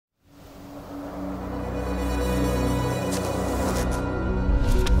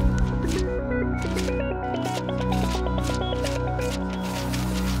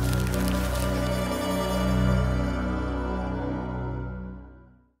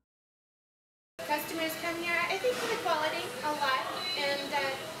customers come here, I think for the quality a lot, and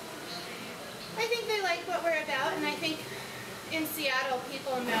I think they like what we're about, and I think in Seattle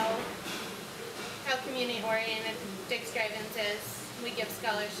people know how community-oriented Dick's Drive-Ins is. We give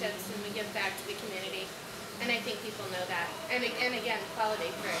scholarships and we give back to the community, and I think people know that. And again,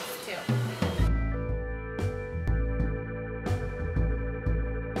 quality first too.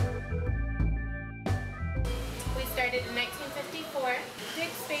 We started in 1954.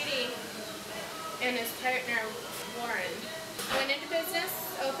 Dick Spady and his partner Warren went into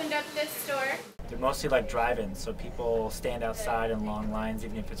business, opened up this store. They're mostly like drive-ins, so people stand outside in long lines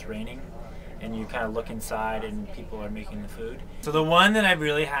even if it's raining, and you kind of look inside and people are making the food. So the one that I've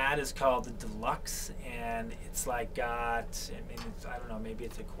really had is called the Deluxe, and it's like got, I don't know, maybe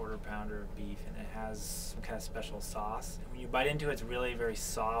it's a quarter pounder of beef, and it has some kind of special sauce. And when you bite into it, it's really very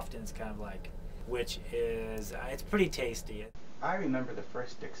soft, and it's kind of like, which is, it's pretty tasty. I remember the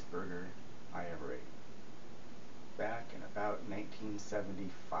first Dick's burger I ever ate, back in about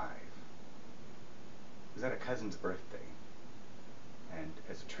 1975. It was at a cousin's birthday, and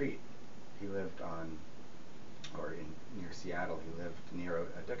as a treat, he lived near Seattle. He lived near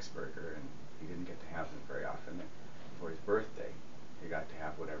a Dick's Burger, and he didn't get to have them very often. And for his birthday, he got to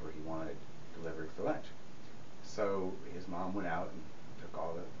have whatever he wanted delivered for lunch. So his mom went out and took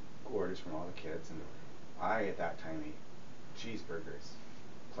all the orders from all the kids, and I at that time ate cheeseburgers,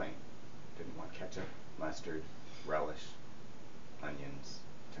 plain. Didn't want ketchup, mustard, relish, onions,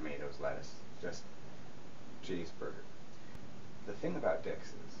 tomatoes, lettuce, just cheeseburger. The thing about Dick's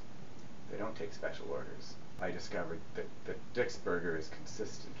is they don't take special orders. I discovered that the Dick's burger is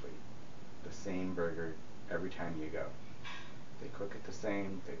consistently the same burger every time you go. They cook it the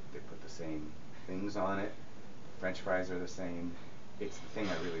same, they put the same things on it, French fries are the same. It's the thing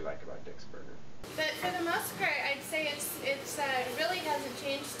I really like about Dick's burger. But for the most part, I'd say it really hasn't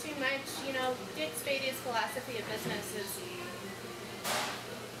changed too much. You know, Dick Spady's philosophy of business is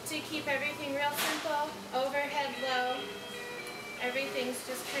to keep everything real simple, overhead low. Everything's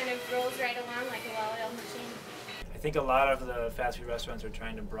just kind of rolls right along like a well-oiled machine. I think a lot of the fast food restaurants are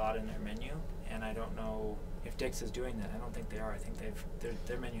trying to broaden their menu, and I don't know if Dick's is doing that. I don't think they are. I think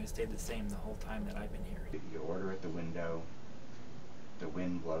their menu has stayed the same the whole time that I've been here. You order at the window, the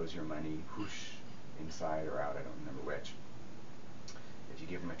wind blows your money, whoosh, inside or out, I don't remember which. If you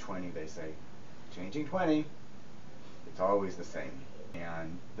give them a 20, they say, changing 20. It's always the same.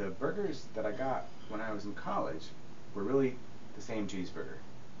 And the burgers that I got when I was in college were really the same cheeseburger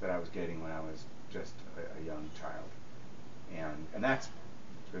that I was getting when I was just a young child. And that's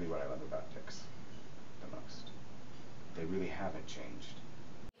really what I love about Dick's the most. They really haven't changed.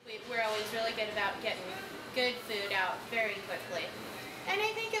 We're always really good about getting good food out very quickly. And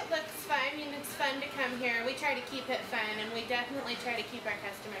I think it looks fun. I mean, it's fun to come here. We try to keep it fun, and we definitely try to keep our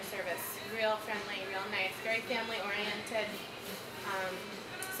customer service real friendly, real nice, very family oriented.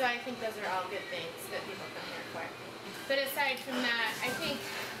 So I think those are all good things that people come here for. But aside from that, I think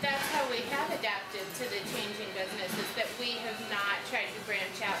that's how we have adapted to the changing business, is that we have not tried to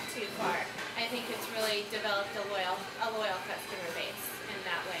branch out too far. I think it's really developed a loyal customer base.